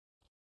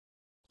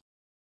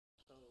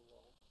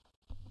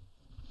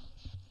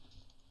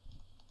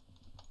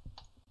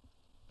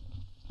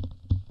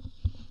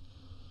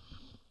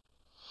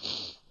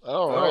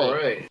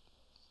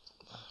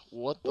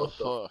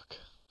fuck?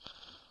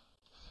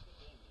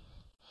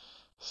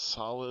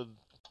 Solid.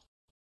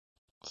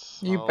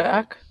 You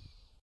back?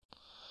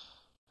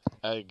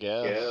 I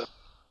guess. Yeah.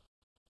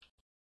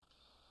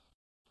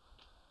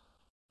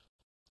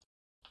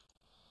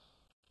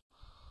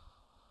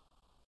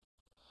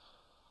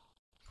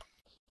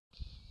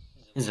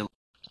 Is it?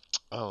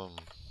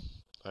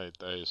 I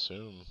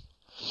assume.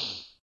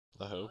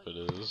 I hope it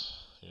is.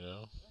 You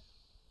know.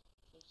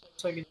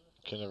 So you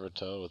can never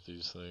tell with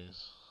these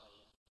things.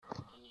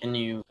 Can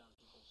you?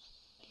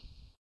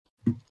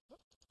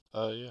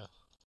 Yeah.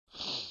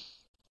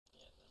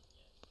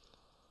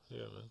 Yeah,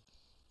 man.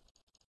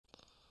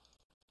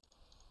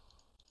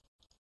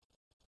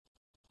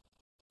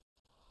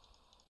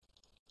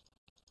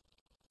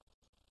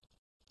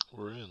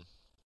 We're in.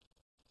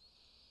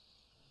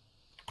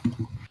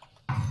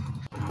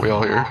 We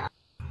all here?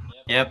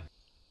 Yep.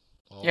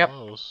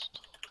 Almost.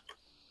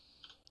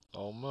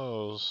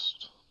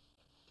 Almost.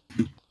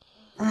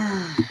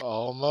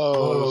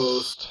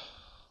 Almost.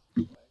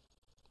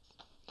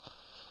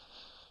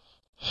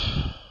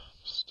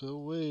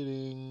 Still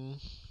waiting.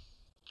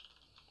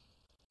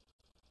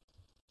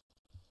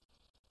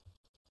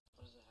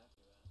 What does it have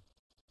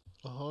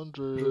you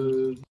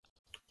 100.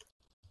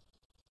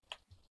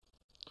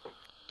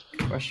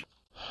 Question.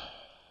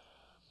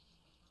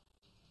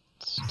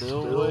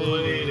 Still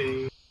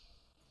waiting.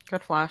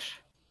 Good flash.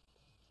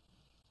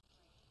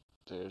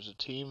 There's a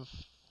team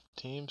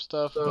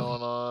stuff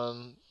going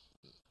on.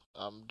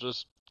 I'm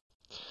just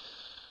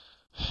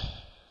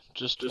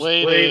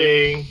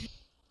waiting.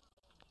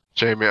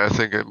 Jamie, I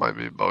think it might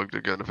be bugged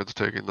again if it's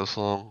taking this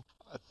long.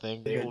 I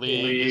think the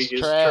league is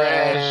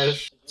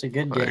trash. It's a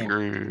good game. I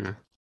agree.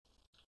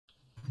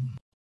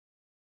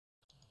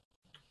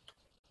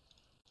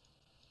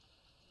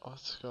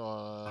 What's going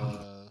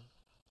on?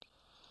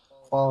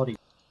 Quality.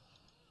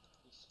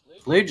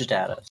 Blue just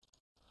at us.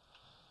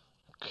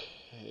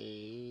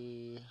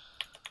 Okay.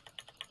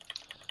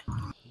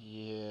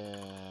 Yeah.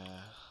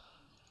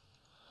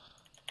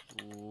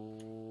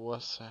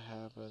 What's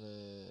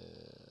happening?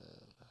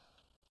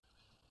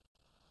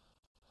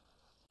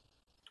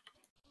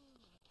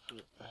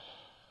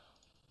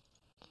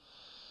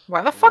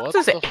 Why the fuck What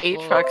does the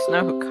Aatrox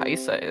know who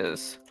Kaisa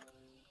is?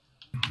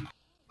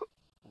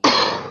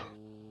 What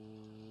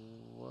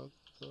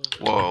the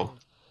Whoa.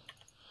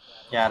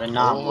 Yeah, to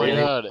not oh my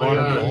really. god,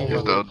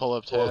 He's dead. pull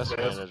up Task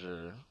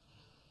Manager.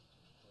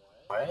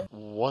 What?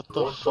 What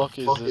the fuck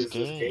is this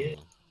game?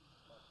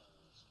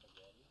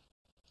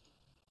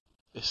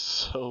 It's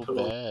so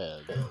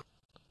bad.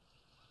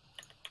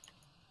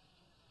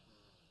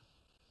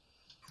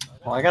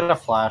 Well, I got a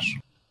flash.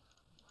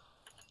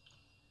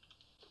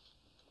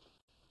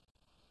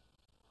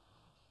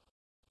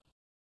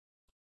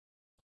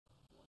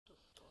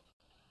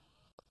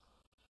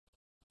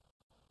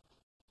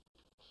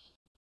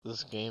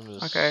 This game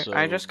is Okay, so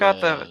I just got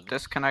the bad.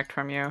 disconnect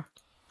from you.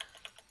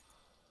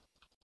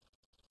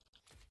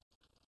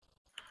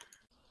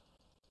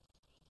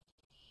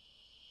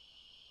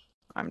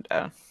 I'm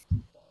dead.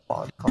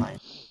 Quality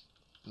client.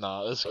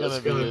 Nah, it's gonna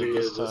be it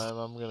this time.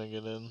 I'm gonna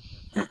get in.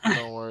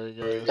 Don't worry,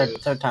 guys.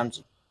 Third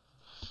times.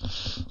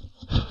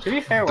 To be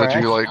fair,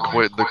 Did you like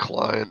quit the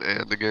client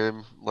and the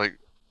game? Like,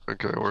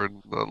 okay, word.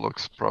 That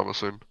looks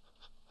promising.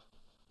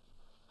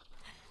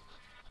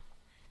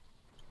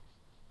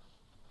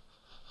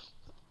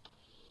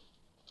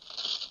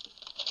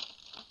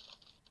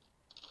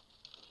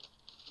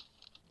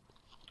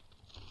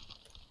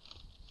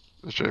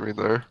 Is Jamie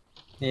there?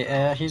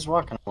 Yeah, he's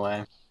walking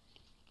away.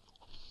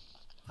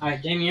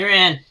 Alright, Jamie, you're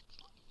in.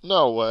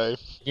 No way.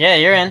 Yeah,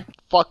 you're in.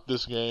 Fuck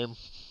this game.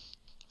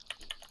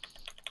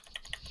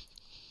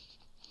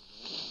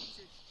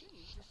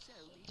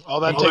 Oh,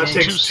 that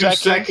takes 2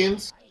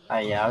 seconds?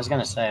 Yeah, I was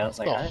gonna say, I was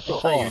like, Oh, I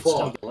thought you'd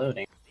still be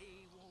loading.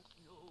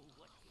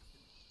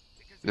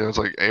 Yeah, it's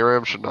like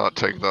ARAMs should not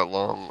take that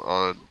long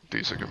on a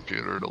decent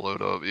computer to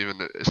load up, even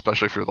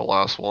especially if you're the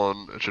last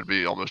one. It should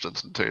be almost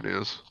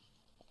instantaneous.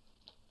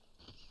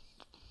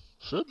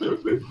 Should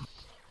be.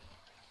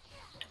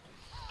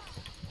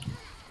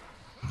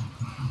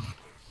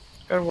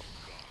 Good work.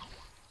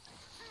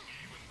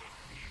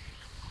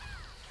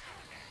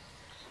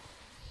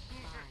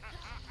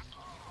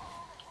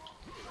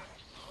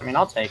 I mean,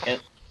 I'll take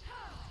it.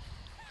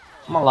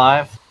 I'm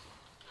alive.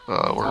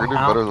 We're gonna do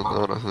better than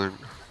that, I think.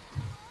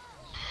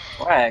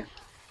 Swag.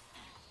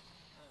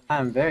 I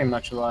am very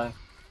much alive.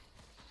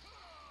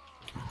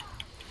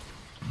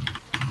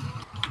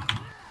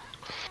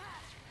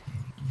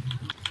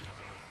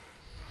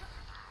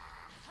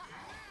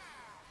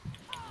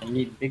 I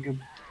need bigger.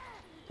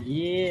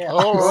 Yeah.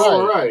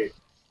 Alright.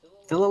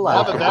 Still Now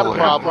alive. that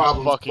that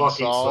problem's fucking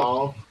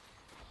solved.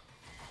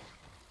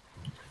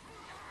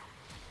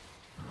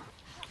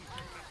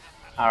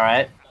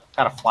 Alright.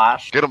 Got a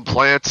flash. Get him,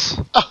 plants!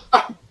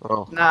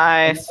 Oh,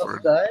 Nice.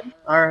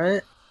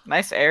 Alright.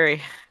 Nice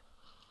airy.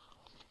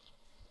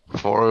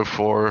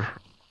 404.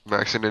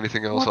 Maxing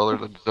anything else other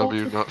than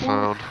W not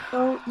found.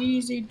 So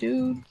easy,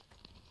 dude.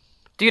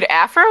 Dude,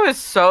 Afro is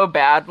so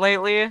bad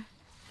lately.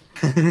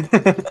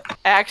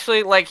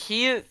 Actually, like,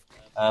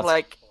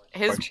 Like,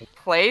 his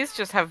plays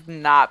just have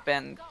not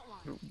been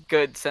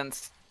good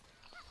since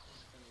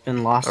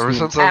been lost. Ever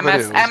since that video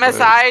was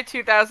MSI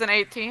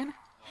 2018.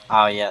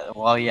 Oh yeah,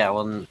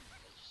 well,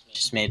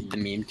 just made the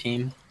meme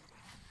team.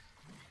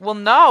 Well,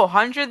 no,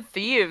 100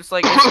 Thieves,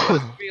 like, it's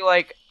supposed to be,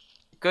 like,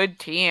 good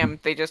team.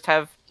 They just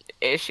have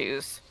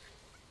issues.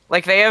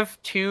 Like, they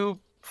have 2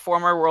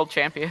 former world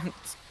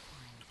champions.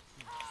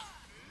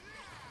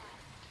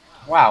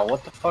 Wow,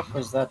 what the fuck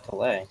was that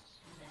delay?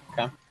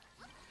 Okay.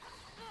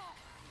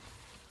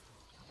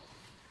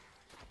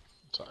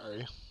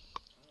 Sorry.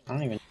 I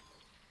don't even.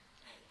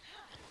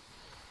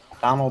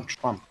 Donald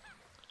Trump.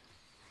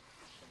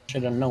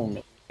 Should have known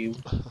it. You.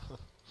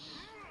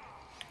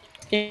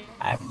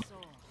 Yeah.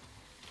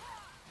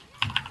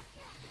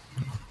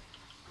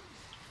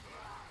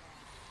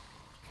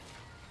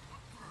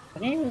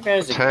 What are you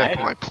guys Attack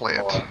igniting my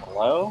plant. for?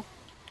 Hello?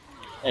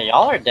 Yeah,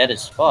 y'all are dead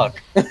as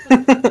fuck.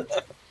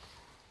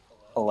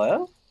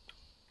 Hello?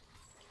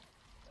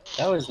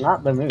 That was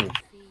not the move.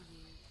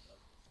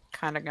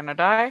 Kinda gonna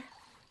die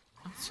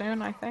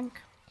soon, I think.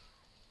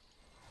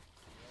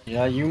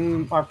 Yeah,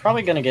 you are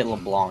probably gonna get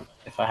LeBlanc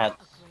if I had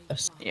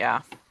this.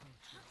 Yeah.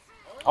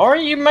 Or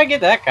you might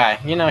get that guy.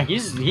 You know,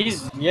 he's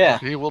yeah.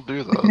 He will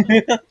do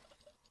that.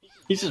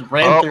 He just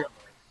ran through.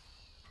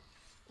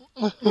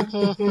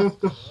 Oh.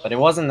 But it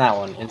wasn't that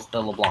one. It's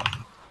the LeBlanc.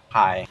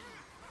 Hi.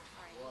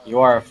 You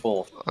are a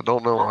fool. I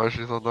don't know why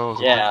she thought that was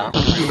Yeah.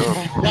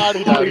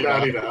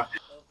 Da-di-da-di-da.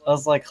 I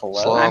was like,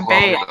 hello? Slow I'm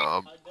bait.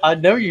 knob. I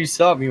know you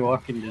saw me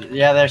walking.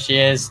 Yeah, there she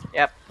is.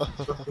 Yep.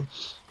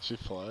 She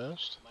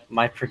flashed?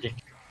 My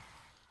prediction.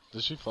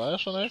 Did she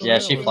flash on accident? Yeah,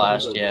 she or was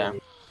flashed, it- yeah.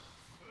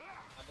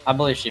 I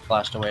believe she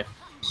flashed away.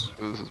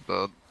 Ooh, this is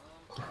bad.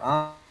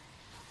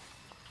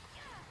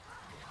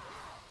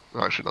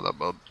 Actually, not that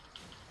bad.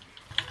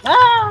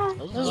 Ah!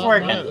 That was This is not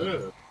working.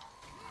 bad.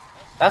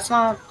 That's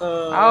not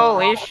the...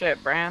 Holy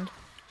shit, Brand.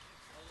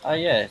 Oh,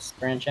 yeah, it's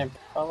Grand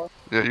Champion follow.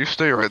 Yeah, you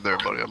stay right there,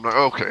 buddy. I'm not.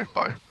 Okay,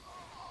 bye.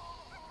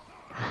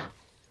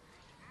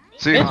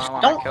 See, I Bitch,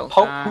 wanna don't kill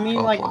poke that. me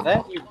Oh, like fine.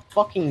 that, you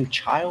fucking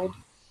child.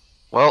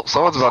 well,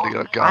 someone's about to get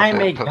a I'm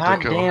goddamn a pentakill.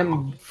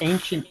 goddamn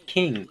ancient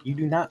king. You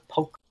do not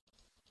poke.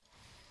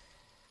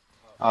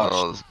 Oh,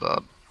 Oh, this is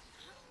bad.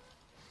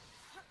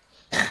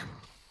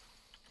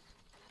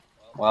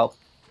 well.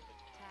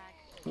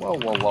 Whoa,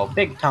 whoa, whoa.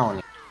 Big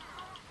Tony.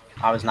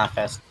 I was not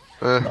fast.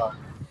 It's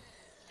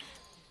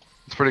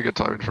pretty good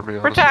timing for me,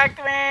 honestly. Protect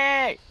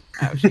me!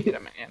 Oh shit,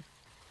 I'm in.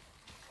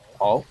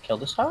 Oh, kill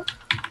this dog?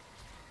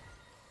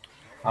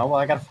 Oh, well,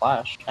 I got a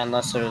flash.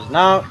 Unless there's...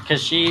 No,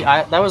 because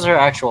that was her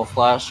actual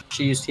flash.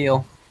 She used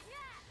heal.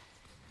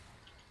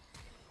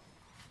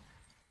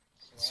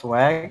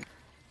 Swag.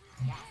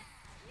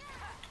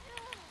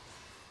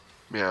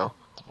 Meow.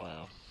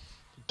 Wow.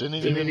 Didn't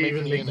even make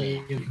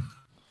me in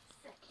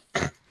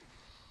it.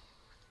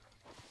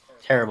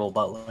 Terrible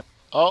butler.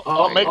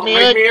 Oh, make me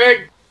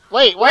egg!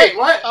 Wait, what?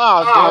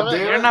 Oh,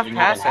 damn it. You're not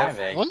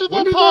passive. When did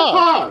that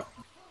pop?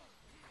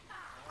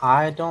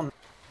 I don't...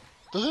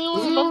 Does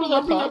anyone remember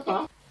that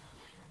pop?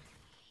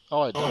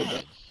 Oh, I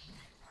died.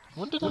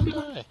 When did I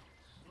die?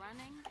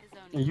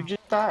 You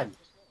just died.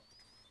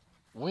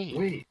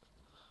 Wait.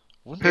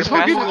 When His did I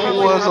fucking die? thing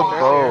was a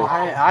bow.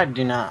 I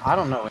do not... I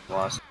don't know what it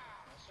was.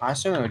 I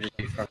assume it would just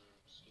be from...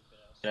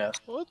 Yes.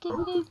 What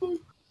the fuck?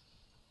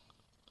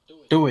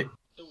 Do it.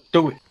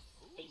 Do it.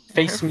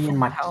 Face me in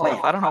my Hell,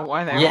 plant. I don't know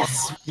why they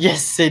Yes.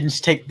 Yes,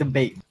 Singe, take the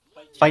bait.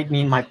 Fight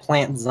me in my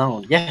plant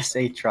zone. Yes,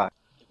 Aatrox.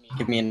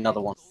 Give me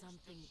another one.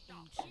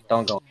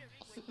 Don't go.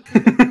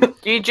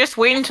 You just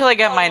wait until I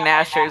get my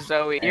Nasher,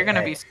 Zoe. You're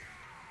gonna be.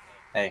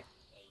 Hey.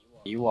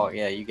 You walk.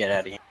 Yeah, you get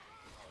out of here.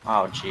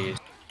 Oh, jeez.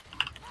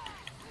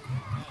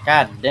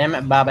 God damn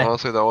it, Bobby.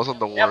 Honestly, that wasn't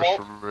the worst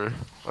for me.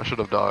 I should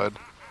have died.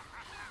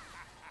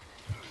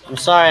 I'm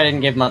sorry I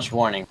didn't give much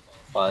warning,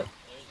 but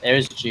it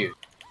was Jude.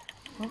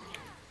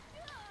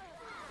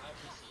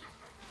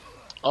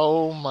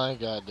 Oh my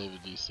god, David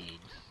DC'd.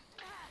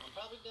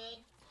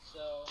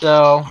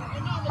 So.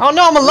 Oh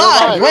no, I'm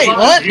alive! Wait,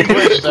 what? You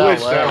glitched Glitched that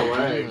that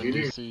way. way. You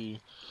didn't DC.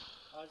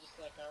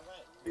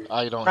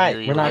 I don't Right,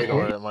 hear you we're not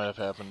anymore. here. It might have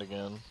happened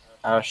again.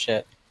 Oh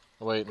shit.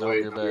 Wait, no,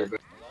 you're back.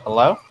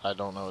 Hello? I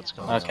don't know what's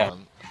going Okay.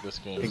 on. This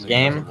game is The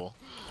game? incredible.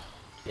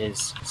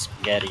 Is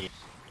spaghetti.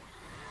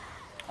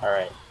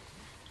 Alright.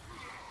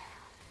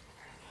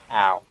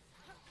 Ow.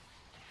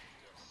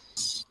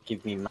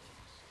 Give me my...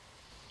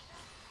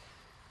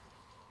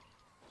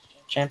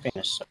 Champion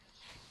is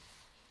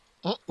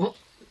so...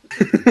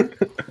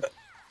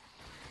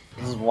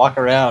 Just walk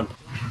around.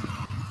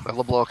 That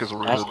LeBlanc is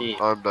rude. Nasty.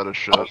 I'm dead as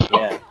shit.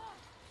 Yeah.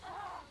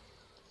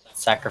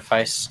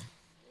 Sacrifice.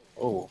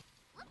 Oh.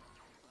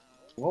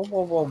 Whoa,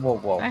 whoa, whoa, whoa,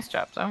 whoa. Nice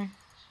job, Zoe.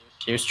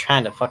 She was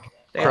trying to fucking...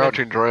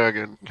 Crouching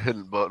dragon,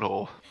 hidden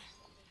butthole.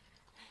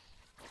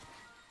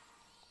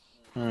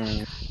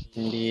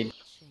 Indeed.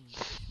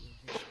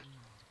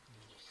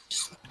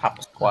 Just pop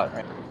a squat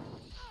right.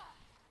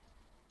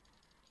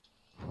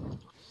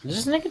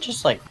 Does this nigga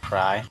just like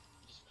cry?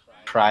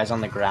 Cries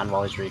on the ground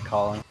while he's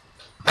recalling.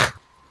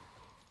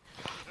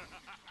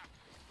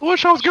 I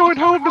wish I was going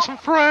home to some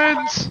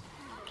friends.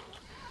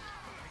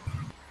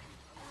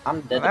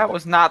 I'm dead. That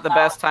was not the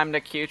best time to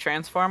Q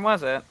transform,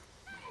 was it?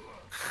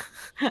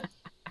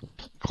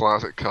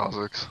 Classic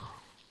Kazakhs.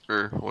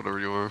 Or whatever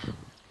you are.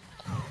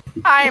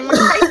 I'm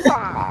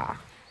Kaifa.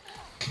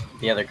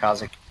 The other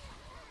Kazakh.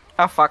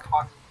 Oh fuck.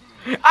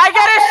 I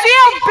got a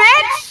shield,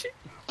 bitch!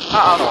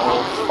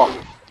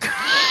 Uh-oh.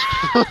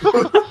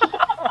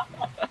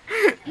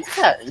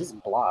 He's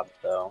blob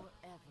though.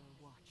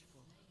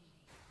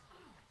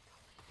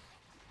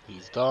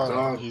 He's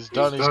done. He's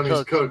done. He's He's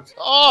cooked. cooked.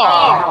 Oh!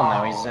 I don't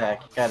know, he's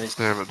Zach. He got his.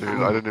 Damn it, dude.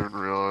 I didn't even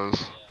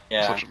realize.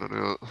 Yeah. Such an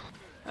idiot.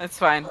 It's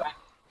fine.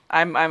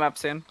 I'm up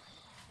soon.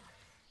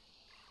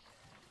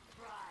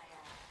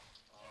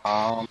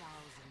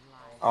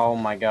 Oh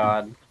my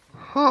god.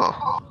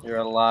 Huh. You're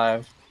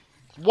alive.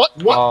 What?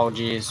 Oh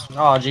jeez.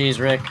 Oh jeez,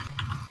 Rick.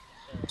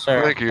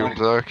 Sir. Thank you,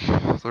 Zach.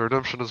 The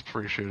redemption is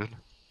appreciated.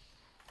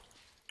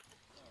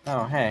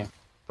 Oh hey.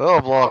 The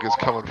vlog is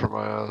coming for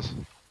my ass.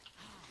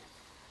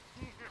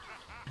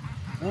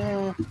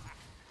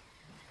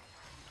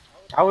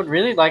 I would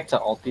really like to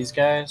ult these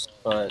guys,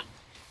 but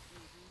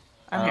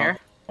I'm here.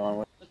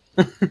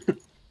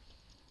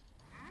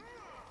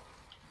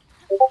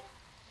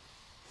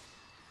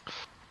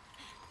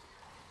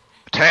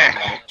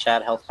 Attack!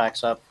 Chad health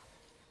packs up.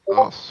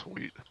 Oh,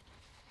 sweet.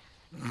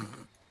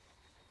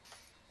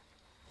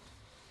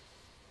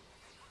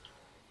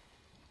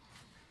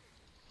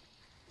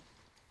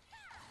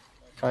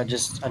 I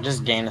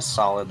just gained a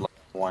solid like,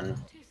 1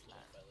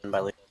 by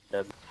leaving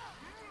dead.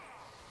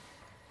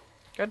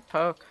 Good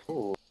poke.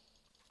 Ooh.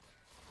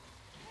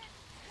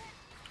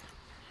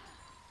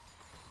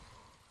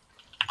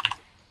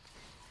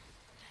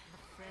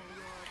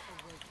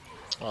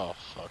 Oh,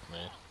 fuck me.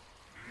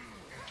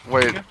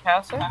 Wait, Good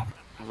pass it?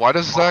 why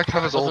does Zach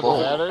have his old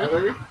ult?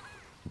 Matter?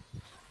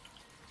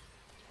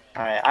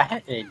 Alright, I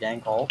had a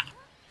dank ult.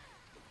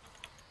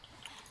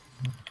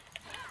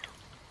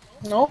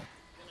 Nope.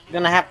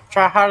 Gonna have to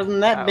try harder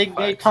than that, Oh, big fuck.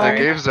 gay That Tony.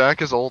 gave Zach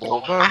his old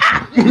ult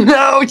back?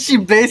 No, she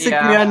basically,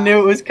 Yeah. I knew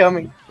it was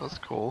coming. That's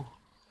cool.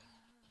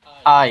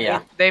 Ah,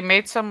 yeah. They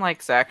made some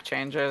like Zac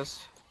changes.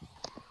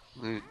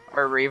 Neat.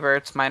 Or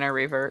reverts, minor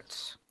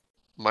reverts.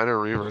 Minor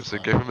reverse, they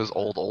gave him his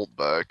old ult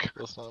back.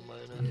 That's not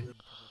minor.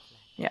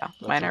 Yeah,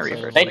 That's minor insane.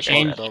 reverts. They like I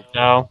changed said. it,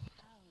 though.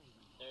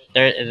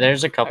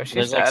 There's a couple, Oh, she's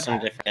there's like dead. some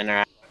different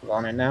interactions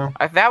on it now.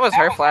 That was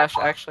her flash,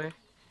 actually.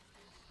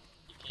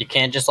 You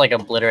can't just like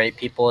obliterate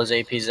people as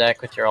AP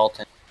Zac with your ult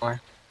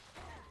anymore.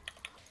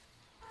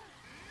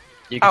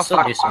 You can Oh, still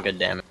fuck. do some good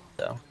damage,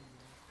 though.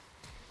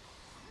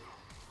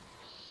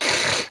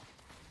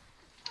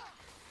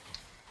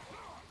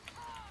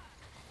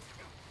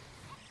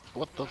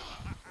 What the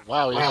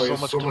Wow, he has so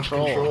much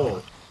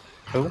control.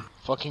 Who?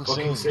 Fucking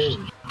Fucking Singed.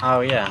 Singed.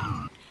 Oh,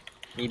 yeah.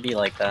 He'd be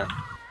like that.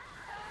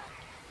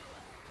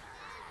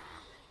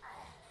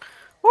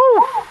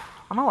 Woo!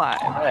 I'm alive.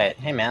 Alright,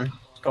 hey man,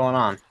 what's going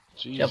on?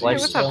 Jeez. Yep, Hey, life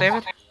what's up, still?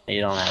 David?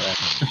 You don't have it.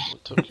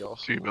 What took y'all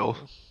so Female.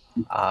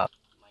 long?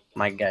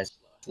 My guy's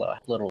slow.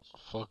 Little.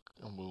 Fuck,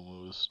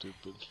 Amumu is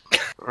stupid.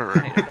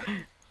 Alright.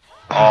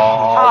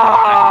 Oh,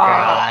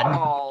 my god.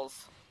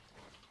 Balls.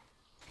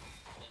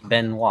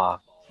 Benoit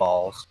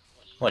balls.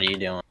 What are you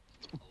doing?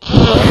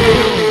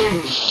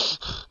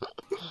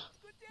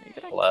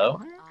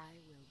 Hello?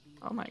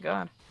 Oh my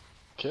god.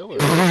 Kill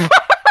her.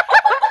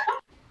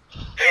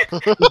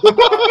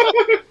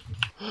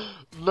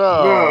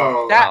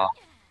 No. That.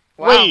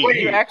 Wow,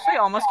 Wait. you actually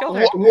almost killed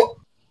her. What?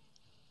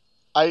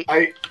 I.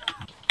 I.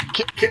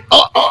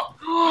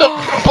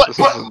 No, but, This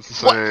is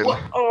insane.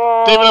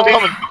 Oh, David, I'm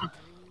coming.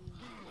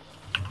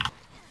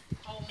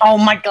 Oh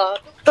my god.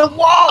 The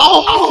wall!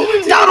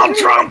 Oh, Donald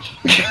Trump!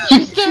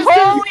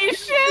 Holy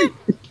shit!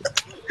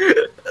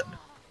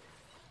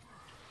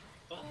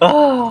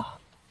 Oh.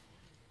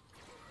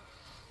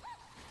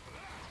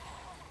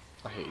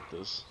 I hate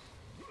this.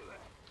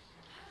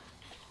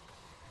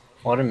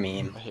 What a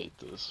meme. I hate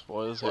this.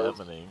 What is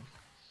happening?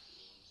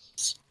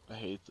 I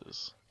hate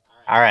this.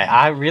 Alright,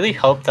 I really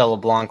hope that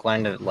LeBlanc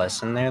learned a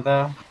lesson there,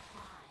 though.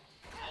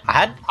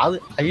 I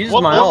used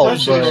What my was ult, that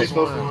shit but she's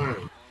supposed to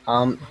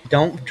learn?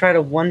 don't try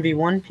to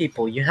 1v1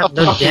 people. You have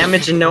no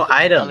damage and no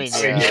items.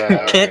 I mean, You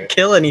yeah, can't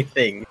kill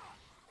anything.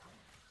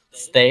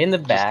 Stay in the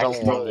back.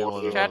 Just don't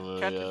want me Chat, to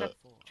chat,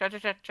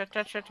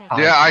 yet. chat.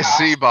 Yeah, I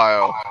see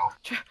bio.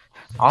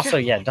 Also,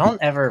 yeah,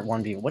 don't ever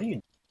 1v. What are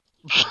you?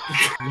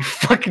 You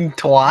fucking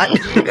twat!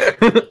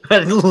 I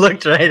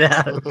looked right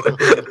at him.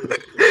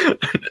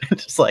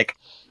 Just like,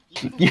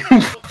 you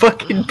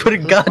fucking put a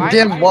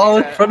goddamn wall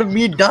in front of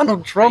me,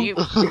 Donald Are Trump. you-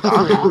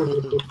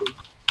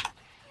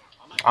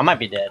 I might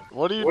be dead.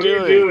 What are you What are you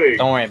doing? doing?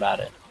 Don't worry about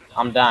it.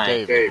 I'm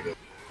dying. David. David.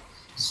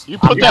 You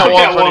put You that put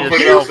wall in front of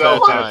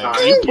yourself that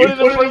time. You put it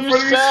in front of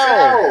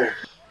yourself.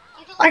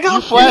 I got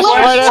You flashed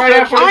right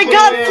after I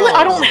got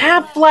I don't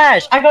have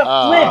flash. I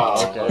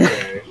got flipped. Oh,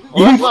 okay. You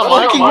Well, that's not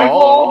my fucking fault.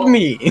 walled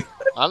me.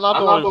 I'm not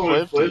the one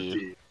who flipped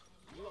you.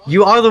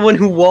 You are the one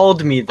who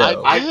walled me,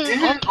 though. I did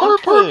it on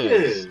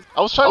purpose. I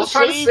was trying to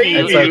save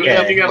you. It's okay.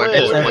 and you got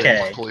It's flipped.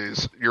 okay.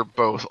 Please, you're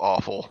both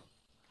awful.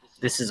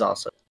 This is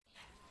also.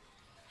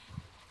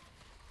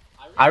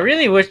 I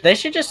really wish they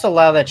should just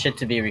allow that shit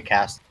to be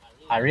recast.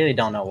 I really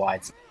don't know why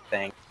it's a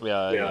thing.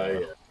 Yeah.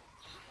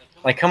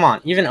 Like, come on,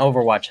 even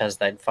Overwatch has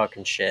that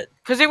fucking shit.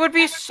 Because it would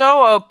be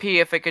so OP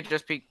if it could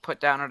just be put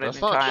down at That's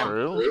any not time.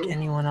 true.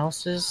 Anyone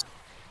else's?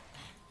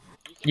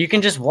 You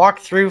can just walk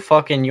through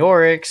fucking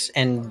Yorick's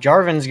and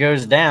Jarvan's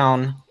goes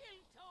down.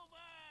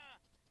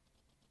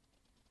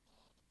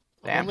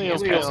 Damn, Only he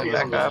is OP passing on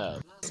back this up.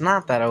 map. It's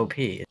not that OP.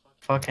 It's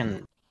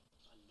fucking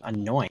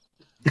annoying.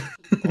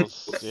 Well,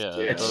 yeah,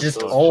 It's that's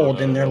just not old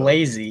true. and they're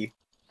lazy.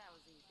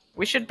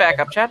 We should back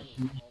up, Chad.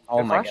 Oh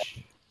Good my god. flash.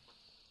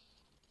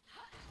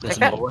 This Take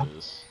that. boy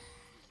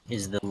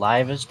is the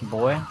livest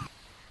boy.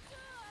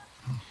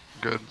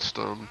 Good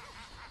stone.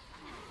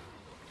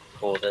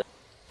 Cool with it.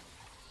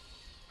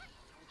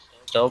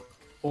 So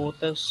cool with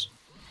this.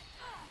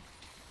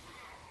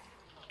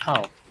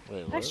 Oh,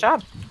 Wait, Nice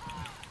what? job.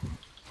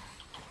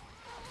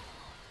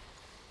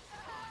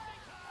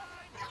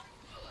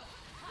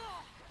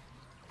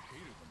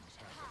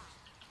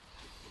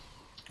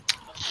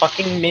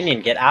 fucking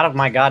minion, get out of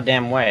my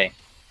goddamn way.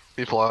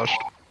 He flashed.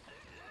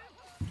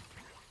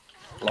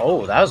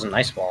 Oh, that was a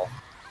nice wall.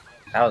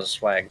 That was a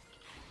swag.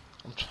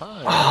 I'm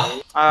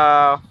trying.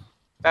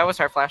 That was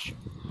her flash.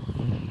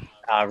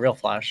 Real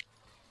flash.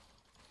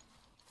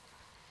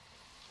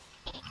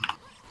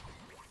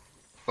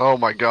 Oh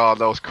my god,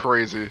 that was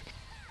crazy.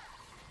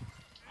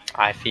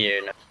 I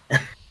fear no.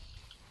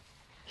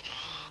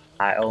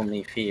 I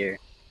only fear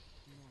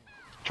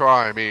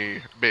Try me,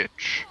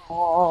 bitch.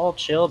 all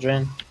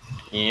children.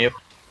 Yep.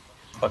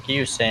 Fuck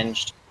you,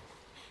 Singed.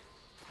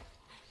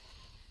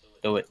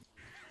 Do it.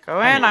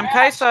 Go in, I'm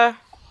Kaisa.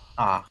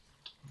 Ah.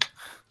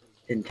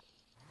 Didn't.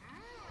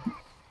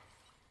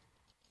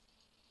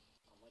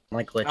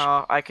 My glitch.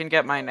 Oh, I can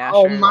get my Nasher.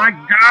 Oh my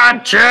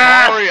god,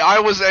 Chad! Sorry, I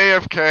was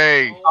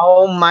AFK.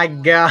 Oh my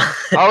god.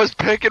 I was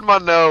picking my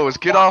nose.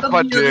 Get off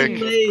my dick.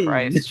 Jesus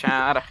Christ,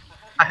 Chad.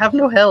 I have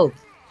no health.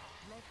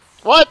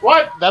 What?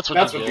 That's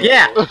what you did.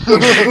 Yeah.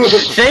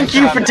 Thank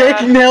you for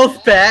taking the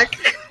health back.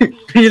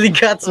 Really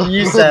got some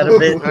use out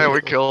of it. Hey,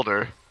 we killed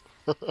her.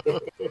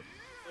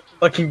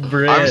 Fucking I'm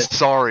brilliant.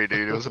 sorry,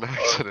 dude. It was an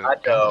accident. I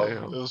know. It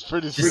Goddamn. was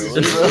pretty Just-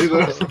 silly.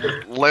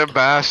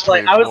 Lambast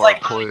Like, me I was more,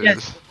 like, please.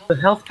 yes. The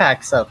health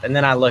pack's up, and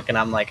then I look and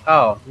I'm like,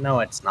 oh, no,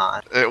 it's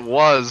not. It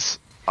was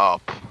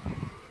up.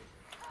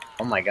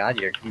 Oh my god,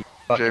 you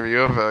fucking Jamie, you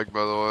have egg,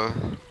 by the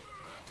way.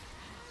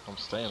 I'm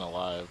staying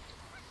alive.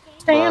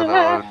 staying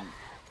alive.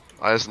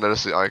 I just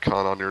noticed the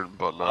icon on your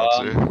butt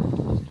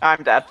Nazi.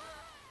 I'm dead.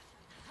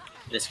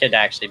 This could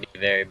actually be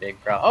very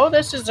big, bro. Oh,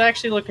 this is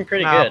actually looking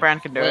pretty No, good.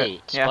 Brand can do Wait,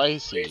 it. Yeah.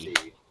 spicy.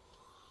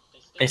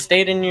 They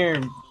stayed in your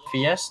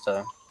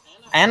Fiesta.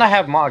 And I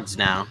have Mogs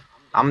now.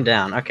 I'm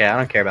down. Okay, I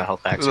don't care about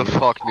health packs. Who the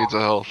fuck needs a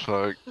health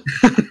pack?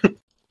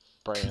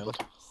 Brand.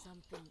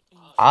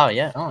 Oh,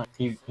 yeah. Oh,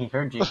 he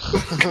heard you.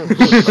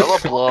 Bella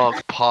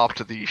Blanc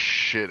popped the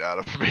shit out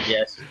of me.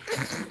 Yes.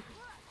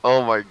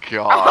 Oh my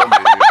god,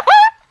 dude.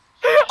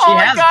 Oh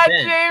my has god,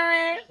 been.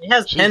 Jamie! He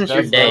has She's 10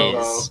 for dead,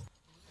 though. days.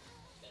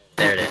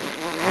 There it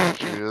is.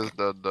 She is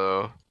dead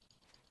though.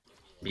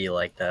 Be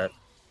like that.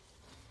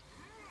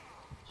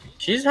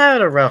 She's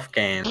having a rough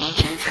game.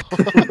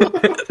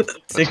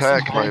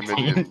 Attack my 16.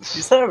 minions.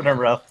 She's having a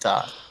rough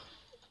time.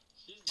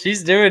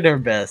 She's doing her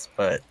best,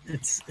 but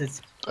it's.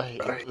 I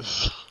hate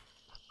this.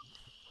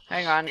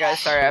 Hang on, guys.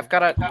 Sorry, I've got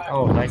to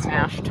Oh, nice.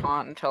 smash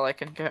taunt until I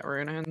can get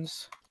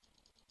rune-ins.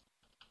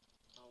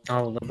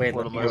 Oh, wait,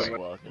 What let am me I wait.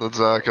 walking? The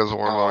Zach has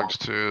Warmogs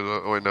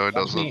too. Wait, no, he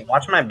doesn't.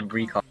 Watch my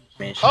recall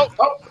animation.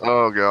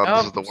 Oh god, Oh,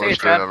 this is the see you,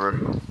 worst day Chad. ever.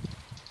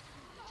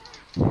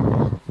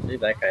 Leave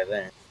that guy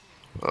there.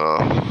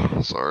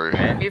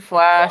 Sorry. He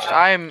flashed.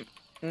 I'm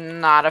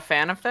not a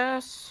fan of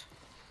this.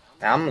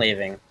 I'm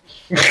leaving.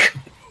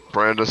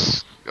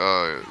 Brandis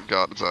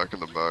got Zach in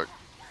the back.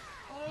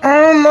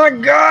 Oh my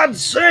god,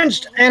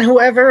 Singed! And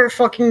whoever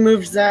fucking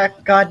moves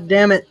Zach, god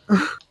damn it.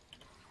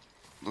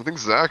 I think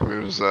Zach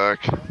moves Zach.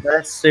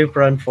 That's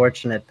super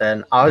unfortunate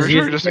then. I was Pretty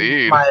sure using just him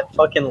eat. as my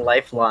fucking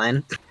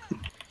lifeline.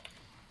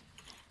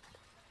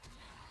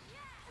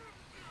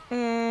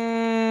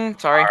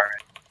 Sorry.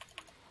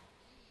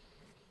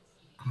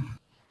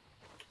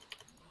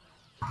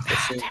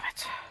 This is- Damn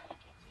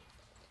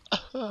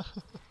it.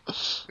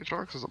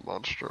 Aatrox is a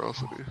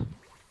monstrosity.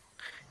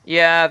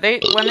 Yeah,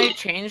 when they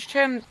changed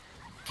him,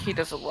 he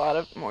does a lot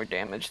of more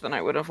damage than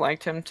I would have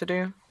liked him to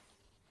do.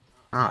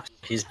 Ah,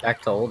 he's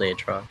back to old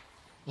age, bro.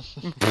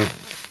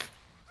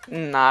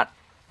 Not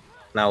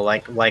No,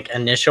 like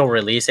initial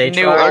release age.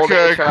 New Rock, old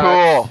Okay, Aatrox.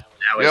 cool.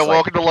 that was Yeah, like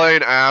welcome to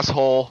lane,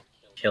 asshole.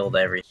 killed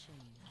everything.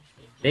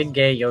 Big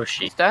gay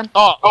Yoshi. he's dead.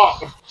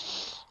 Oh!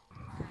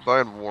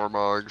 Buying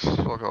Warmogs.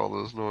 Fuck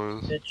all this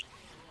noise. Bitch.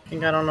 I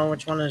think I don't know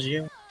which one is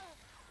you.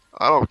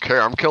 I don't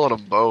care. I'm killing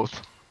them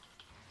both.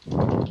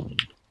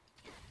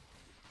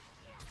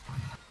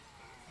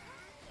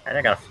 And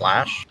I got a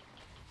flash.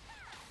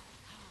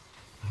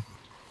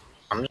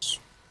 I'm just.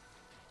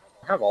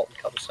 I have ult in a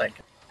couple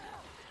seconds.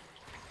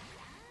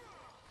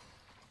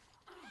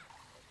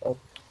 Oh.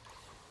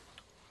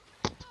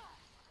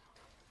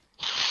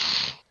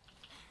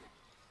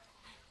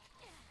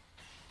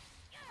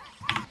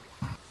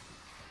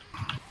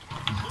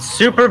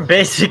 Super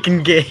basic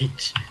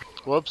engage.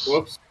 Whoops.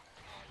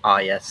 Oh,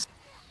 yes.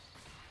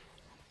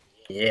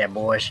 Yeah,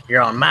 boys.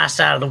 You're on my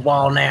side of the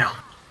wall now.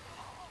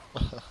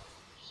 You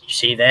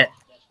see that?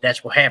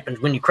 That's what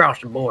happens when you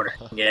cross the border.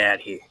 Get out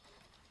of here.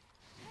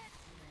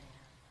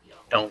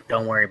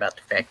 Don't worry about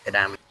the fact that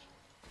I'm...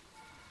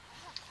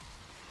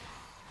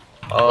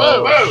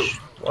 Oh,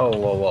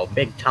 whoa.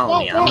 Big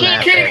Tony, I'm gonna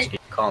have to ask you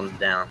to calm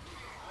down.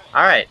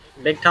 Alright,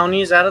 Big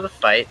Tony's out of the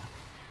fight.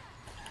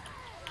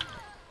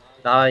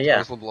 Yeah.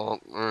 Nice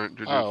LeBlanc. Alright,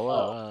 GG. Oh, wow,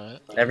 alright.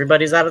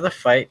 Everybody's out of the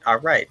fight.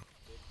 Alright.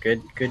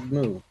 Good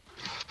move.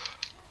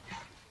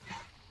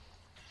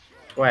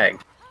 Swag.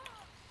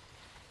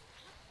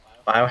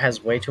 Bio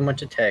has way too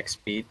much attack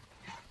speed.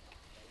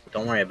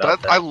 Don't worry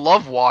about that. I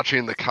love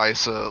watching the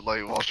Kaisa,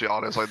 like, watch the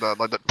audience like that.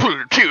 Like the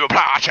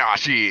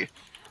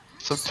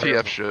some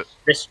TF shit.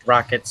 Wrist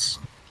rockets.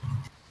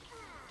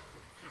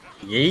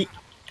 Yeet.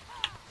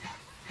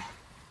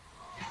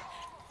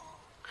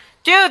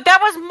 Dude, that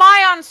was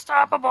my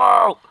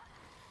unstoppable!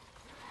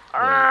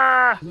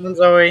 Come on,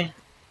 Zoe.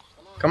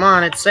 Come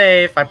on, it's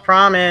safe. I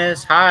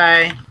promise.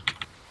 Hi.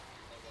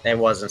 It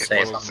wasn't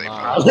safe.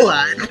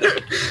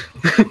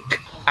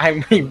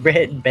 I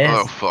read best.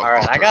 Oh, fuck.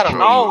 Alright, I got him.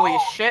 Holy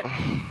shit.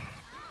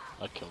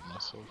 I killed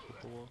myself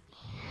with the wall.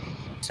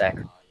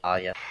 Sacred. Oh,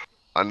 yeah.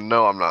 I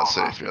know I'm not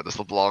safe yet. This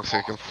LeBlanc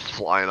thing can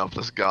flying up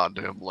this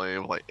goddamn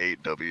lane with like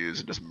 8 Ws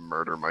and just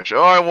murder my shit.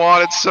 Oh, I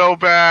want it so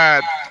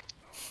bad!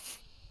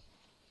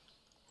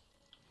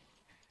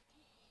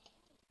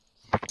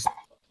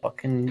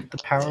 Fucking the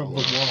power of the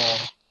wall.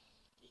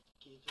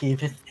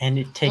 Giveth and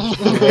it taketh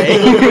away.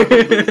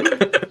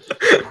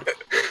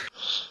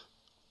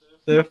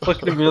 Their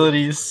fucking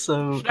ability is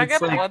so... Should I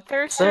get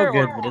Bloodthirster? so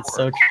good, but it's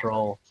so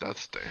troll.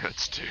 That's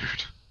dance,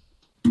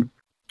 dude.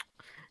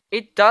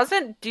 It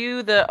doesn't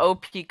do the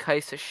OP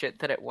Kaisa shit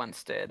that it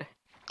once did.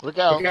 Look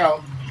out.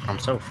 I'm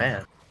so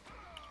fast.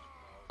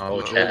 Oh,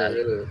 No. Chad.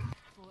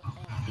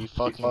 He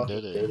fucking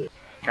did it.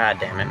 God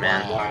damn it,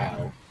 man.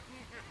 Wow.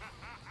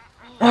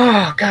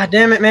 Oh, god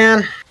damn it,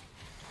 man.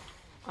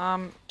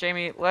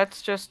 Jamie,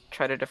 let's just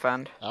try to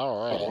defend.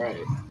 Alright.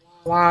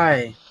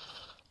 Why?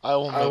 I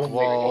will make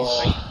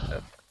walls.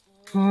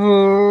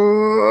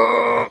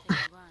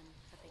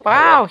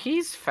 Wow,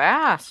 he's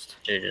fast.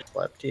 Should've just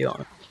left you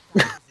on.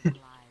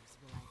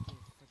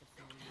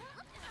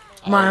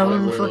 I My will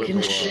own make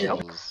fucking shit.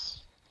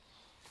 walls.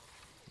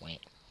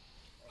 Wait.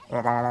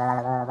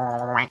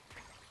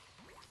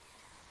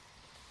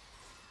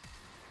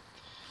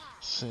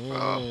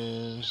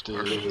 Singed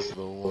is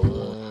the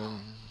one.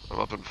 I'm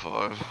up in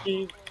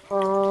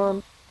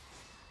 5.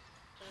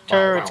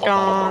 Turret's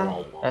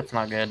gone. That's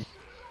not good.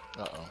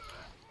 Uh-oh.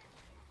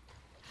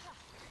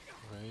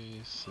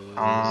 Races is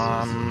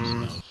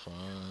Um, no fun.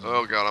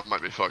 Oh god, I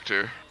might be fucked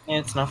here.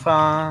 It's no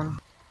fun.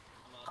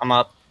 I'm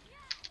up.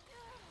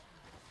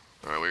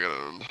 Alright, we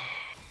gotta end.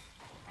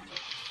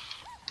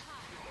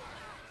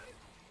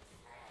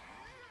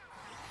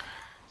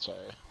 Sorry.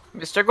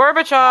 Mr.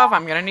 Gorbachev,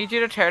 I'm gonna need you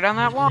to tear down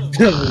that wall.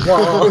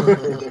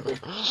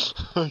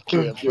 I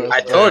can't press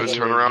I that. told Dude, you.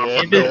 turn around You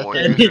from did- that one.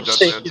 and You it got takes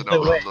the it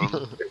antidote away. on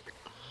them.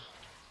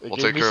 It We'll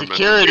gave take me care of it.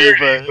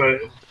 security,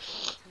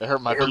 but it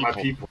hurt my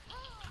people.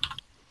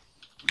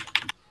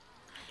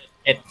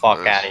 Get the fuck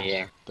Nice. out of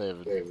here.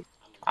 David.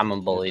 I'm a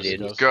bully,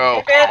 dude.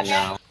 Go. I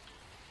know.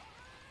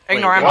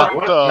 Ignore him.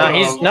 What the? No,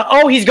 he's no.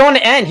 Oh, he's going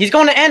to end. He's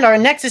going to end. Our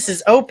nexus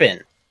is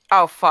open.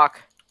 Oh,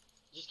 fuck.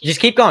 Just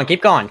keep going.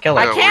 Keep going. Kill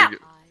I it. Yeah, we can't.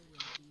 get-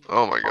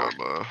 Oh my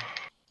god,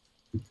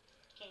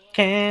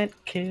 Can't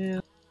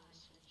kill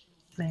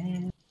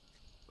man.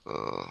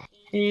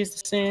 He's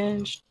the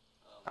singed.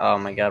 Oh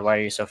my god, why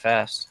are you so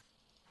fast?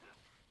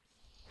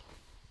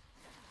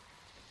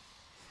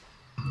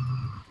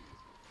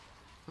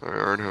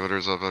 our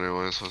inhibitor's up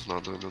anyway, so it's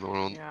not the end of the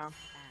world. Yeah.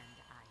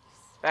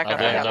 Back I up,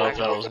 didn't back know up, if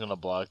back that up. was gonna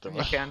block them.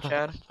 You can,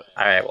 Chad.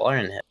 Alright, well, we're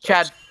in hit.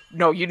 Chad,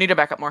 no, you need to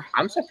back up more.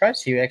 I'm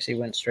surprised he actually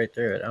went straight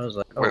through it. I was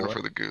like, oh, Waiting what?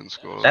 for the goon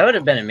squad. That would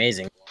have been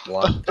amazing.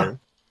 Block through.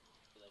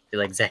 Be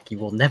like, Zach, you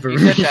will never You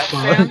did reach that,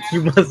 one. Sam?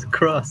 You must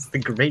cross the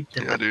great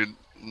Yeah, divide. dude.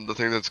 The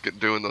thing that's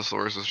doing this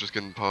worse is just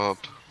getting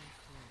popped.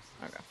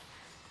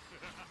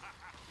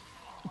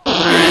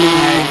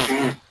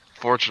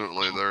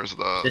 Fortunately, there's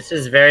that. This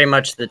is very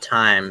much the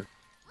time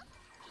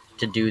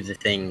to do the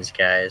things,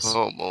 guys.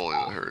 Oh, moly,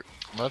 that hurt.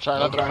 I'm gonna try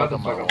not to fuck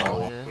up my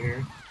wall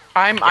here.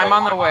 I'm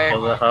on the way.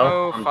 Kill the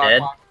hoe. Oh, I'm fuck.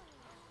 dead.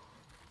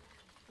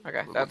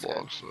 Okay, The that's good.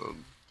 LeBlanc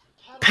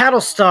said.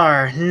 Paddle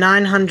Star,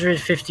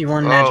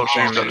 951 Oh, magic she's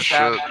dead damage. as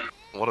shit.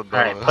 What a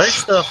Alright, dumbass.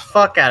 push the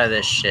fuck out of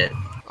this shit.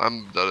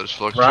 I'm dead as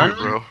fuck Run. too,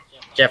 bro.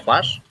 Jeff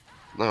Flash?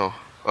 No.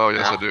 Oh,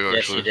 yes, No. I do, Yes,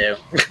 actually. you do.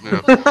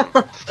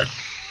 Yeah.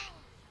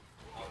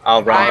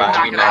 I'll run I'm by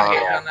not you gonna now.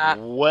 hit on that.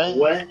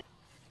 What?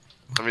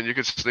 I mean, you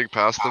could sneak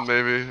past them,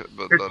 maybe,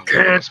 but then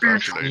bonus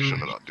machination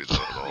and not do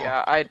that at all.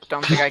 Yeah, I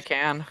don't think I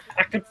can.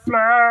 I could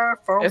fly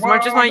for As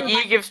much as my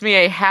E gives me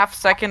a half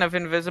second of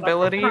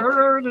invisibility,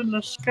 bird in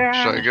the sky.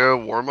 Should I go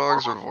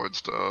Warmogs or Void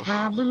Stuff?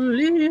 I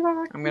believe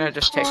I'm gonna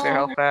just take their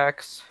health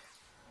backs.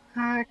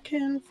 I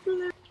can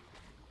fly.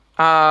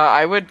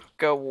 I would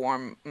go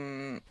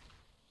warm.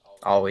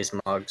 Always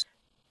mugs.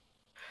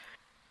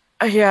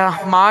 Yeah,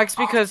 Mogs,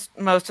 because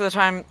most of the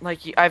time, like,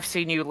 I've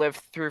seen you live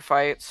through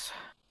fights.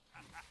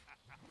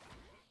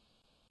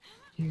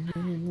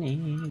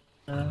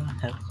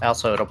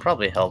 Also, it'll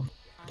probably help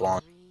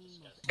Blanc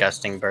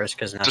Disgusting Burst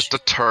because now Just she's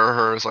deter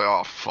her. It's like,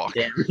 oh fuck.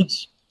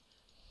 damage.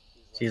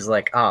 She's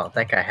like, oh,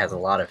 that guy has a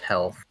lot of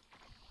health.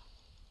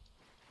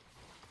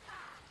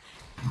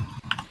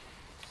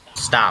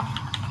 Stop.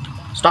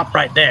 Stop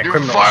right there, You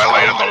criminal.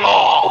 violated the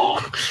law.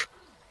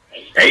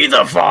 Pay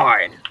the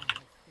fine!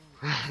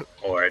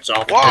 Or it's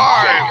off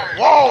Why? to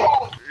jail.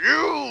 Whoa!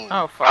 You!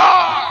 Oh, fuck.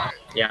 Ah!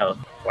 Yo,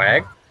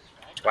 swag?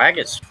 Swag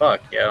as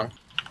fuck, yo.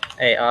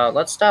 Hey,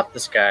 let's stop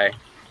this guy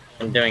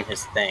from doing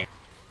his thing.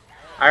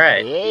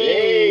 Alright,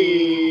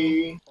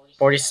 Yay!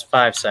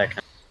 45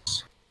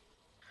 seconds.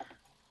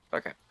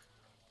 Okay.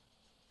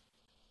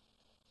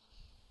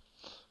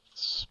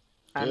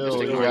 I'm Bill, just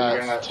you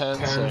ignoring you. got 10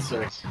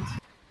 seconds.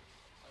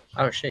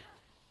 Oh shit.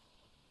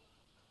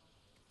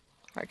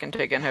 I can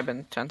take inhib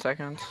in 10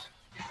 seconds.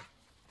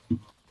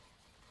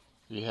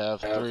 You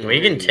have 3.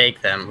 We can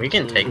take them. We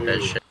can take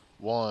this shit.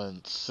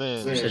 1.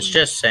 Sin. It's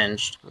just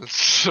singed.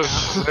 It's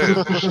just,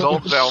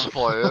 don't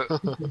downplay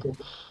it.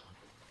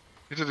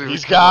 He didn't even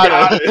He's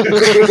got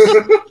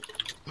it.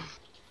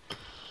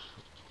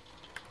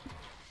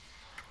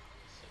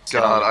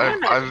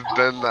 God, I've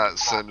been that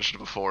singed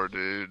before,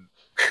 dude.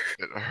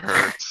 It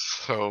hurts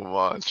so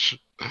much.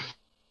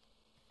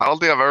 I don't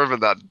think I've ever been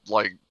that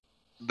like.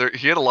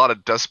 He had a lot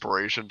of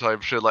desperation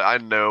type shit. Like I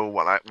know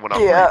when I'm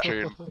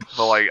reaching,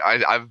 but like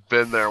I've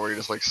been there where you're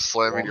just like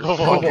slamming your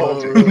fucking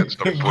dick against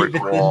a brick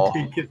wall.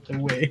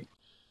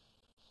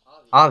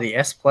 Oh, the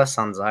S plus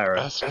on Zyra.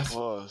 S+.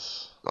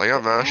 I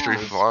got mastery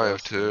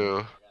 5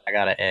 too. I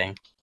got an A.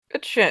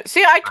 Good shit.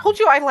 See, I told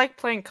you I like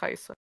playing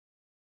Kaisa.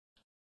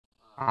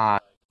 Ah,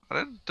 I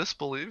didn't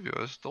disbelieve you.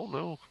 I just don't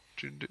know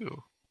what you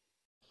do.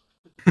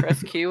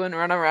 Press Q and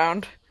run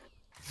around.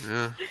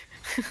 Yeah.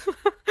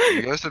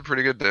 You guys did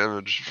pretty good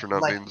damage for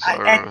not being I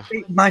Zyra.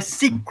 activate my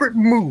secret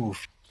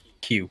move.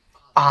 Q.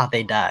 Ah,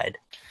 they died.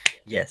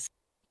 Yes.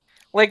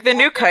 Like, the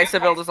new Kaisa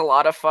build is a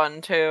lot of fun,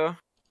 too.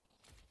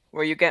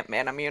 Where you get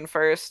mana immune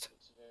first.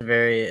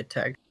 Very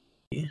attack.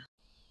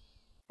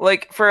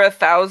 Like, for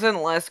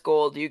 1,000 less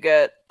gold, you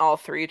get all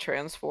 3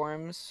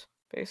 transforms,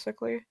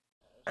 basically.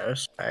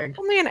 Swag.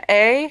 Only an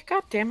A?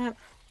 God damn it.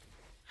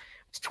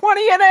 It's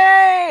 20 and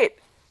 8!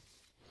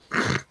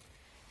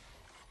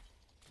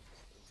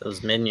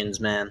 Those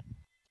minions, man.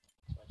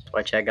 That's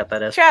why Chad got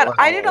that S+. Chad,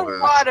 I did a Always.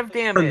 lot of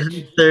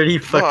damage. 30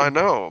 No, fucking. I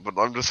know, but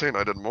I'm just saying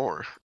I did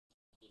more.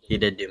 He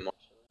did do more.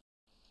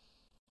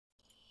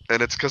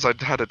 And it's because I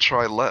had to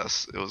try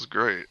less. It was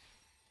great.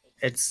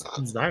 It's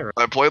Zyra.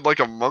 I played like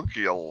a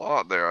monkey a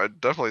lot there. I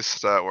definitely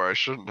stat where I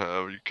shouldn't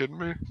have. Are you kidding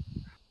me?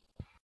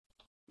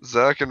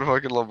 Zach and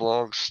fucking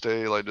LeBlanc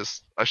stay like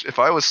just. If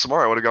I was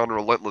smart, I would have gone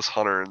Relentless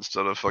Hunter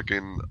instead of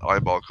fucking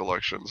Eyeball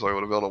Collection, so I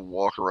would have been able to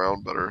walk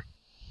around better.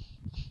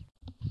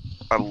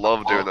 I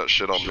love doing that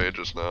shit on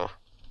mages now.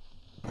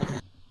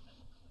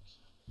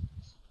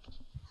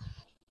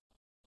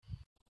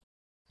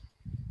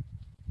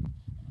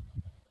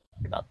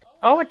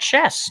 Oh, a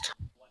chest.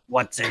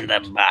 What's in the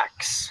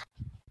box?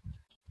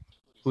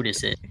 Who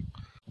is it? Can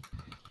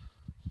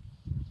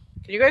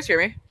you guys hear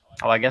me?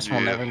 Oh, I guess we'll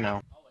Yeah. never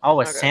know. Oh,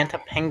 a Okay. Santa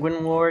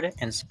Penguin Ward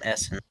and some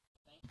Essence.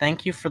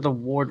 Thank you for the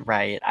ward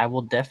riot. I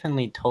will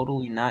definitely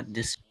totally not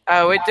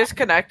Oh, it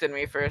disconnected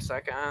me for a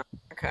second.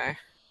 Okay.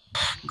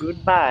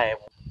 Goodbye.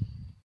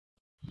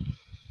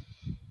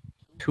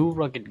 Too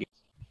rugged.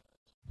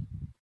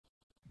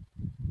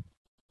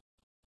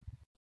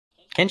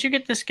 Can't you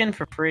get this skin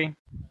for free?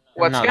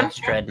 What no, skin? that's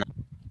Dread Knight.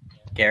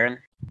 Garen?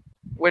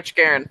 Which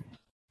Garen?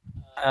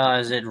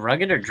 Is it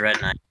rugged or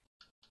Dread Knight?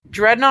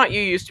 Dreadnought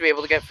you used to be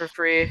able to get for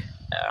free.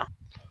 Yeah.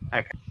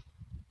 Okay.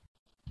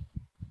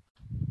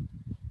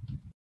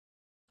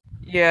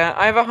 Yeah,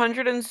 I have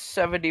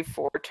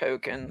 174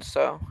 tokens,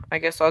 so I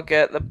guess I'll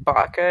get the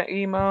Baka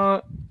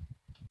emote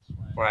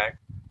Right.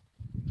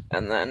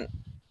 and then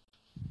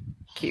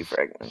key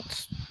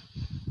fragments.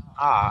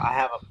 Ah, I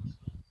have a.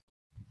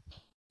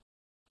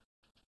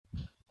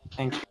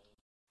 Thank you.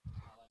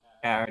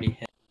 I already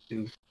hit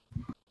 2.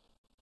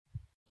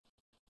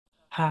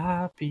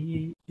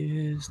 Happy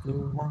is the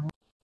one.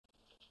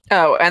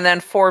 Oh, and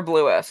then 4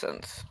 blue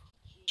essence.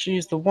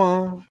 She's the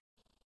one.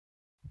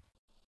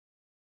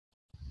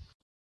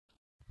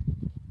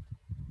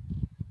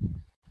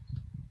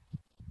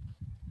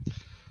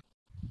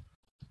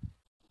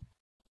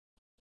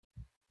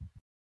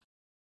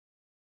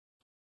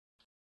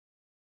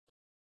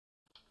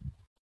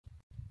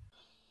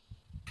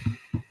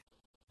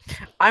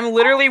 I'm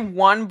literally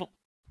 1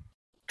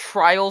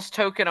 trials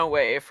token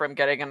away from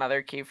getting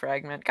another key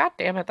fragment. God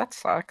damn it, that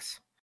sucks.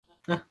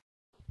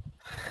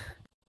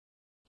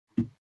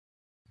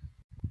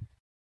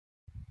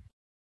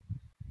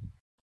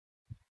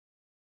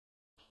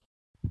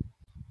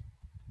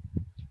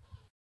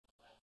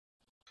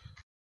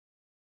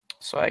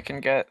 So I can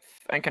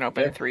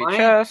open They're 3 fine.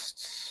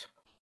 chests.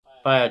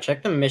 Bio,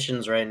 check the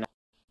missions right now.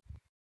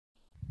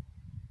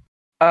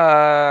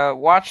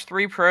 Watch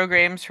 3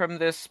 programs from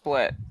this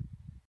split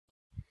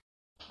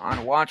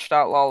on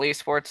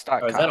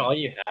watch.lolesports.com. Oh, is that all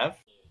you have?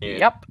 Dude,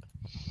 Yep.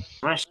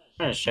 I'm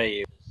gonna show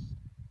you.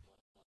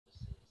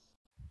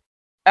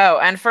 Oh,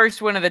 and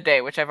first win of the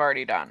day, which I've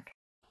already done.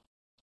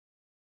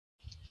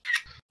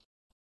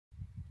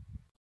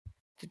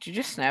 Did you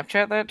just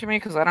Snapchat that to me?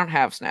 Because I don't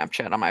have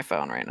Snapchat on my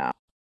phone right now.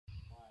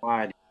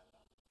 Why?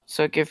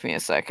 So give me a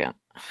second.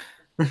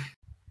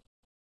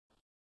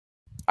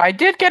 I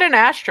did get an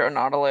Astro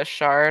Nautilus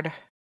shard.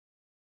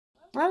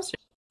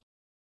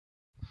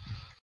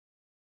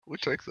 We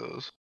take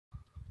those.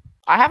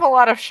 I have a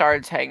lot of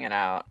shards hanging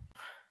out.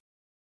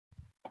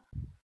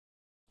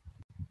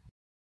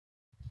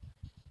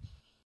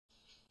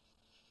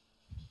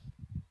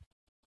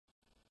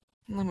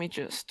 Let me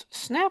just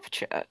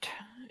Snapchat.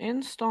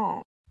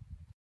 Install.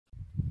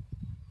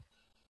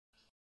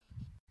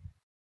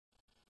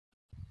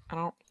 I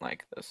don't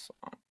like this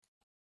song.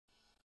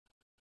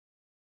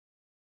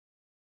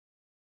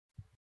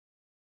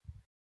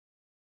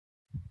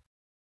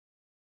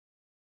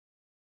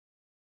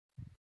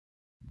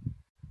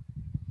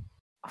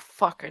 Oh,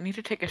 fuck, I need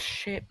to take a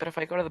shit, but if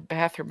I go to the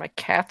bathroom, my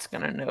cat's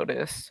gonna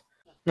notice.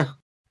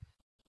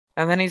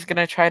 And then he's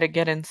gonna try to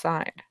get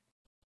inside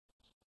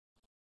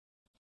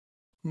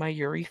my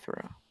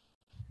urethra.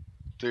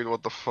 Dude,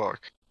 what the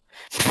fuck?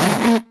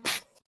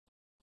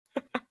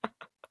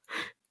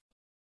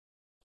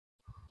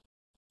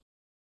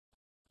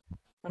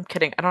 I'm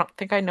kidding. I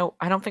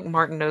don't think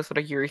Martin knows what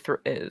a urethra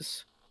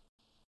is.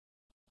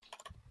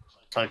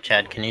 So,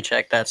 Chad, can you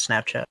check that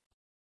Snapchat?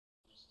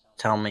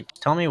 Tell me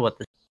what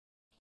the.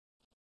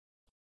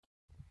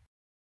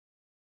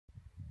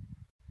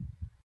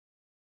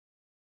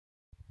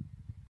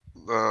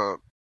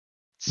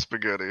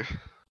 Spaghetti.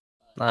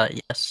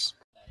 Yes,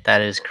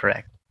 that is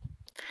correct.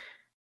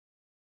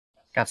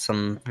 Got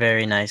some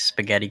very nice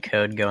spaghetti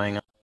code going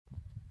on.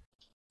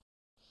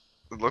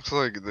 It looks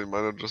like they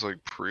might have just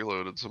like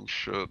preloaded some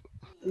shit.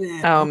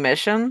 Oh,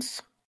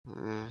 missions?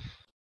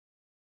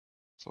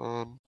 It's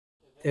on.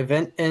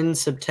 Event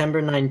ends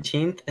September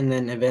 19th, and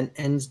then event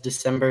ends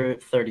December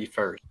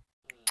 31st.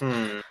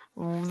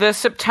 The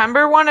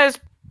September one is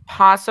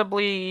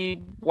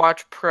possibly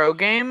watch pro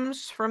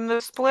games from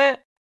the split.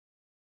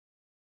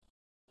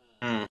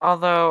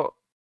 Although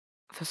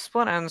the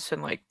split ends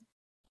in like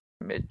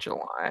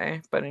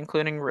mid-July, but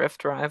including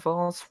Rift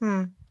Rivals.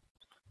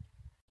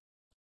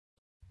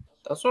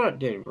 That's what I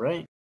did,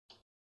 right?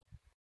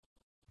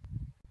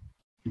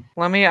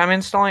 I'm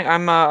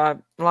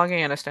logging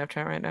in a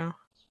Snapchat right now.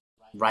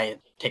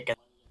 Riot ticket.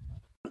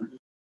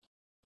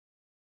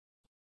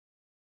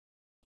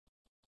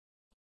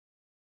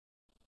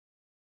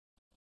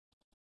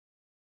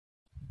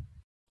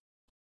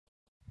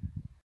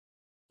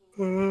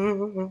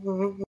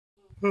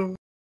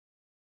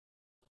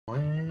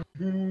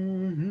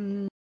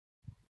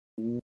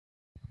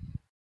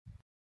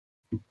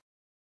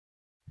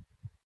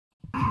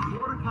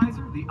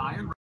 Mordekaiser, the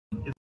Iron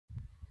is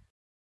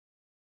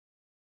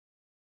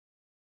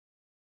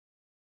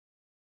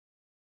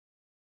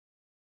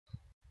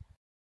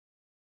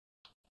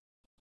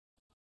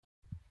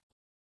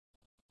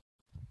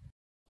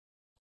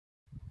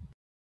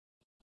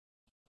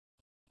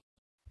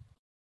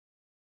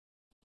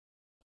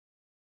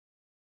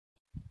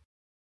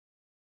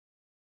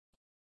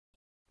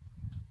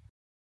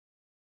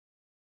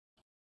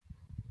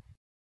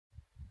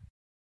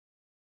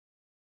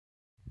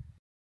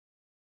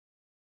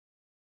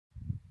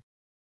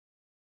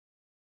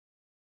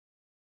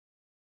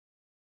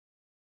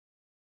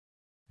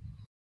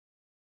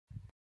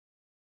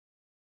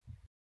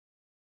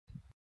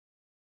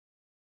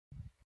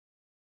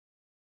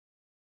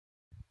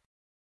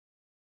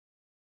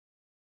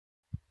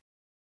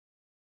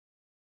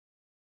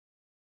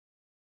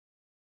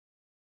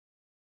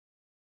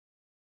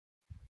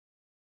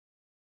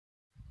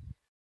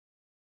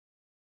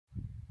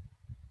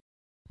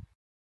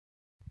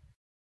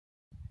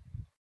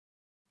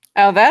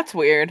Oh, that's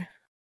weird.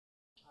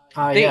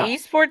 The Yeah.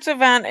 esports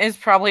event is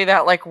probably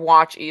that like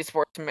watch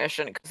esports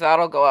mission because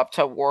that'll go up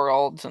to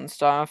worlds and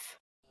stuff.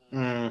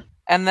 And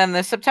then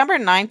the September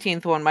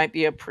 19th one might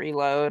be a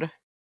preload.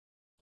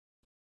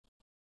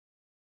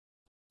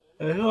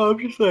 I'm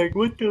just like,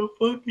 what the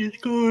fuck is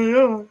going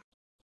on?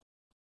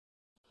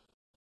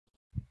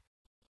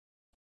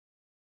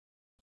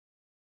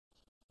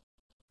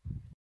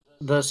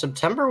 The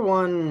September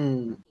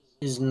one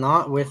is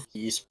not with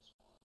these.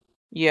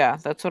 Yeah,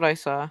 that's what I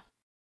saw.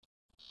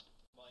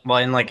 Well,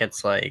 and like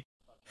it's like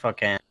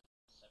fucking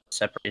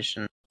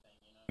separation.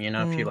 You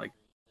know, if you like.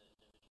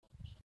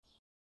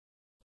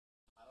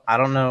 I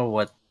don't know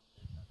what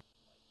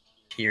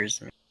tiers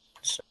mean.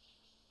 So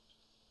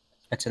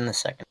it's in the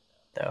second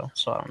though,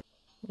 so I don't.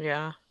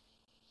 Yeah.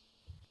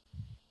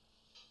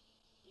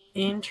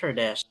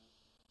 Interesting.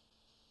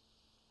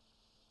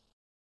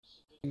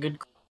 Good.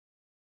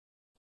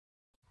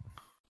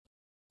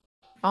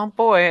 Oh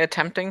boy,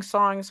 attempting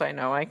songs I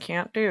know I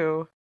can't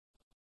do.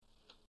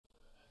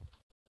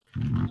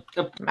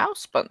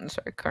 Mouse buttons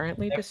are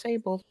currently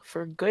disabled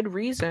for good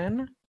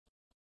reason.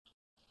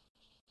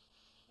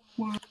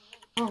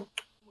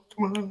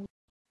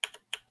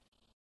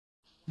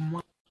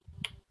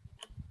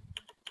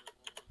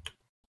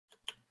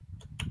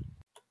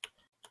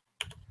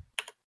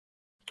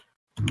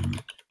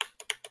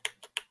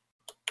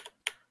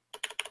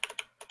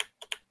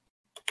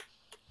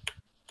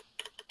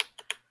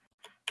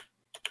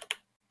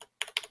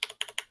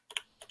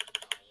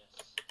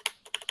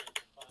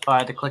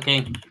 Intensify the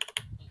clicking.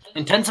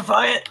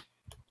 Intensify it.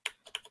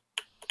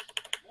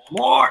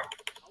 More.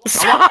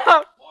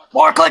 Stop!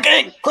 More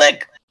clicking.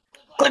 Click.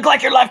 Click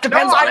like your life No,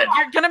 depends on it.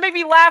 you're gonna make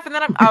me laugh, and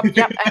then I'm up.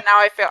 Yep, and now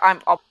I fail.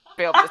 I'll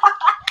fail this.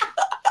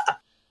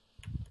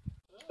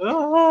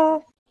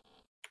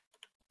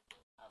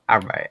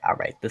 All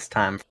right. This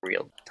time, for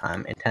real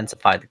time,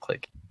 intensify the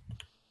click.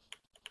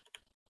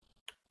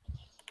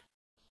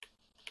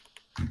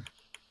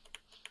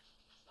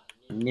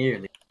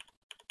 Nearly.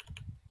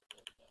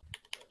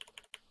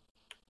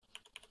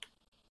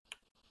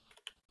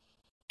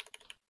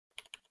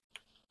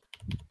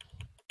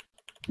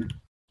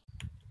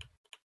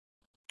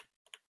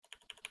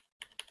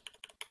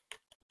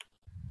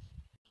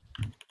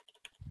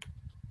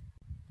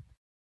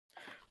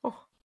 Oh,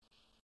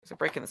 there's a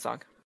break in the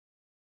song.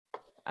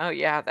 Oh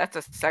yeah, that's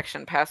a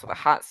section pass with a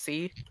hot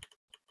C.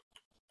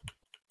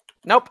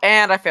 Nope,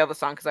 and I failed the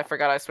song because I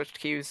forgot I switched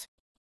cues.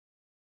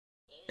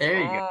 There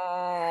you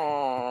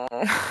go.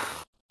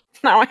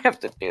 Now I have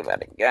to do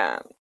that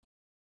again.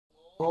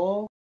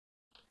 Oh.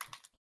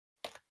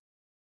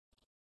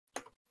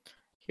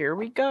 Here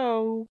we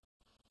go.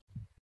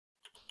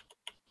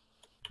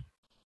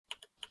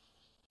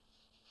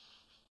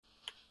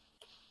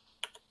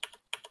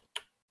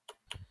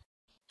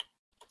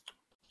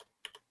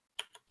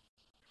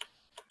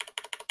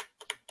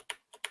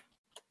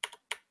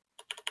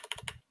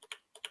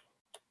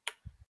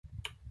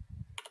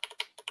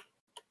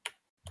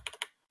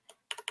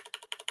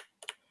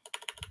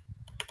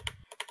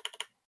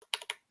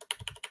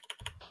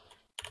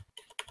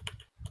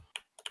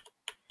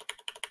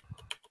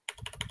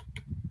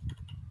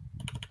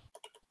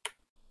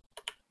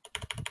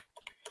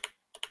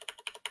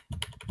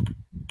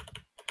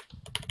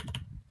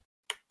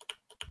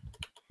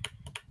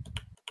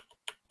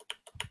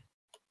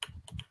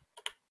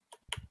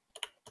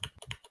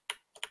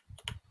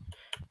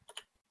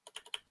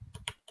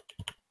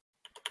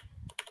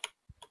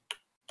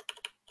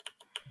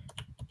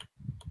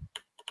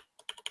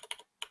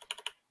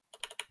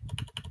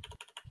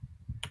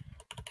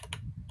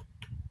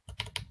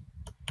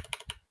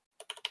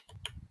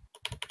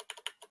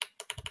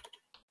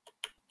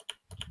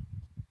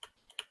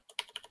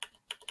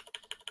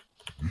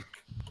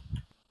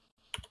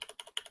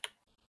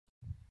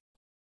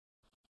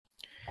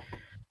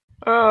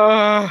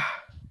 Uh...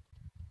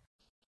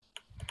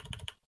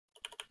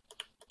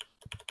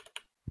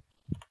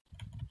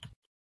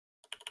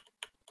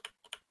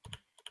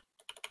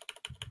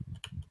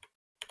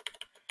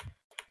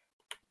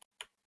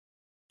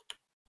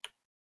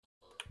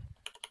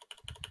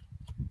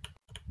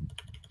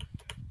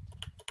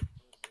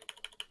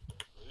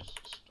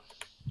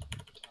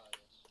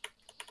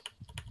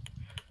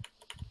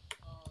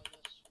 Oh,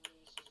 yes,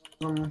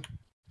 racism.